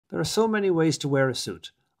There are so many ways to wear a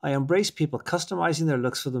suit. I embrace people customizing their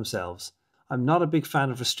looks for themselves. I'm not a big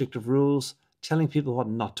fan of restrictive rules, telling people what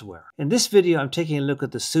not to wear. In this video, I'm taking a look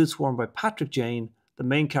at the suits worn by Patrick Jane, the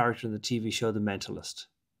main character in the TV show The Mentalist.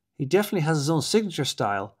 He definitely has his own signature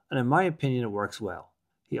style, and in my opinion it works well.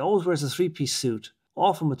 He always wears a three-piece suit,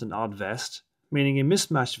 often with an odd vest, meaning a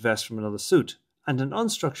mismatched vest from another suit, and an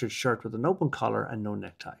unstructured shirt with an open collar and no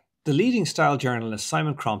necktie. The leading style journalist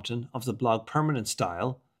Simon Crompton of the blog Permanent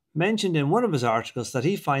Style mentioned in one of his articles that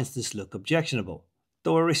he finds this look objectionable.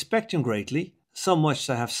 Though I respect him greatly, so much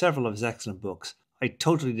that I have several of his excellent books, I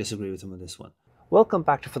totally disagree with him on this one. Welcome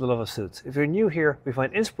back to For the Love of Suits. If you're new here, we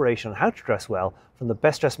find inspiration on how to dress well from the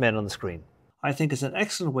best dressed men on the screen. I think it's an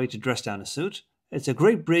excellent way to dress down a suit. It's a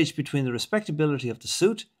great bridge between the respectability of the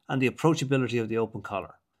suit and the approachability of the open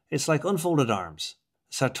collar. It's like unfolded arms,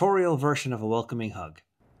 a sartorial version of a welcoming hug.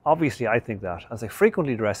 Obviously I think that, as I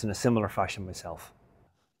frequently dress in a similar fashion myself.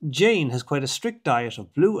 Jane has quite a strict diet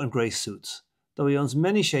of blue and grey suits, though he owns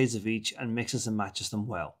many shades of each and mixes and matches them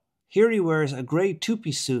well. Here he wears a grey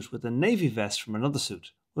two-piece suit with a navy vest from another suit.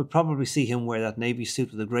 We'll probably see him wear that navy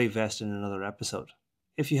suit with a grey vest in another episode.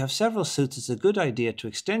 If you have several suits, it's a good idea to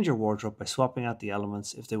extend your wardrobe by swapping out the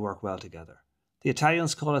elements if they work well together. The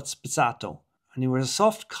Italians call it spezzato, and he wears a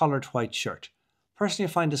soft collared white shirt. Personally,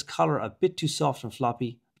 I find this collar a bit too soft and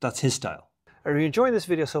floppy, but that's his style. Are you enjoying this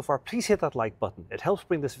video so far? Please hit that like button. It helps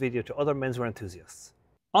bring this video to other menswear enthusiasts.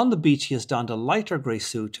 On the beach, he has donned a lighter grey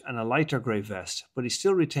suit and a lighter grey vest, but he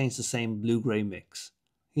still retains the same blue-grey mix.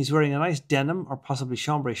 He's wearing a nice denim or possibly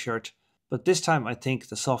chambray shirt, but this time I think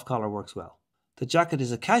the soft collar works well. The jacket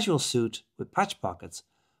is a casual suit with patch pockets,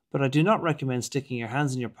 but I do not recommend sticking your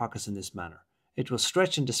hands in your pockets in this manner. It will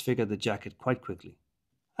stretch and disfigure the jacket quite quickly.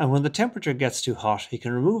 And when the temperature gets too hot, he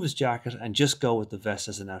can remove his jacket and just go with the vest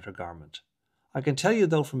as an outer garment. I can tell you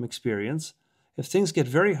though from experience, if things get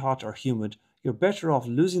very hot or humid, you're better off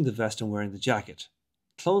losing the vest and wearing the jacket.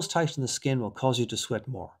 Clothes tight on the skin will cause you to sweat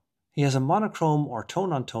more. He has a monochrome or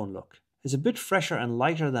tone-on-tone look. It's a bit fresher and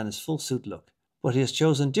lighter than his full suit look, but he has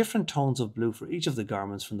chosen different tones of blue for each of the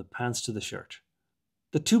garments from the pants to the shirt.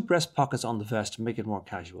 The two breast pockets on the vest make it more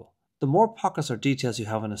casual. The more pockets or details you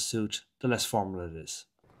have in a suit, the less formal it is.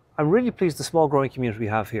 I'm really pleased with the small growing community we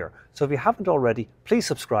have here, so if you haven't already, please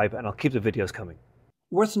subscribe and I'll keep the videos coming.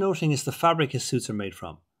 Worth noting is the fabric his suits are made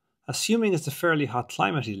from. Assuming it's the fairly hot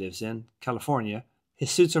climate he lives in, California,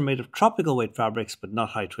 his suits are made of tropical weight fabrics but not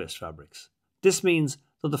high twist fabrics. This means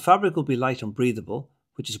that the fabric will be light and breathable,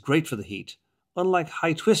 which is great for the heat. Unlike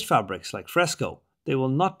high twist fabrics like fresco, they will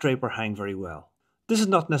not drape or hang very well. This is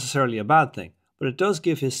not necessarily a bad thing, but it does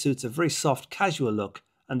give his suits a very soft casual look,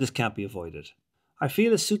 and this can't be avoided. I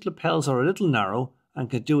feel his suit lapels are a little narrow and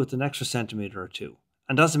could do with an extra centimetre or two.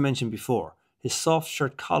 And as I mentioned before, his soft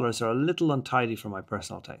shirt collars are a little untidy for my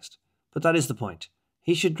personal taste. But that is the point.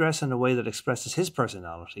 He should dress in a way that expresses his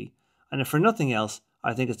personality, and if for nothing else,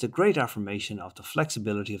 I think it's a great affirmation of the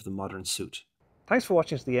flexibility of the modern suit. Thanks for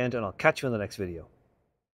watching to the end, and I'll catch you in the next video.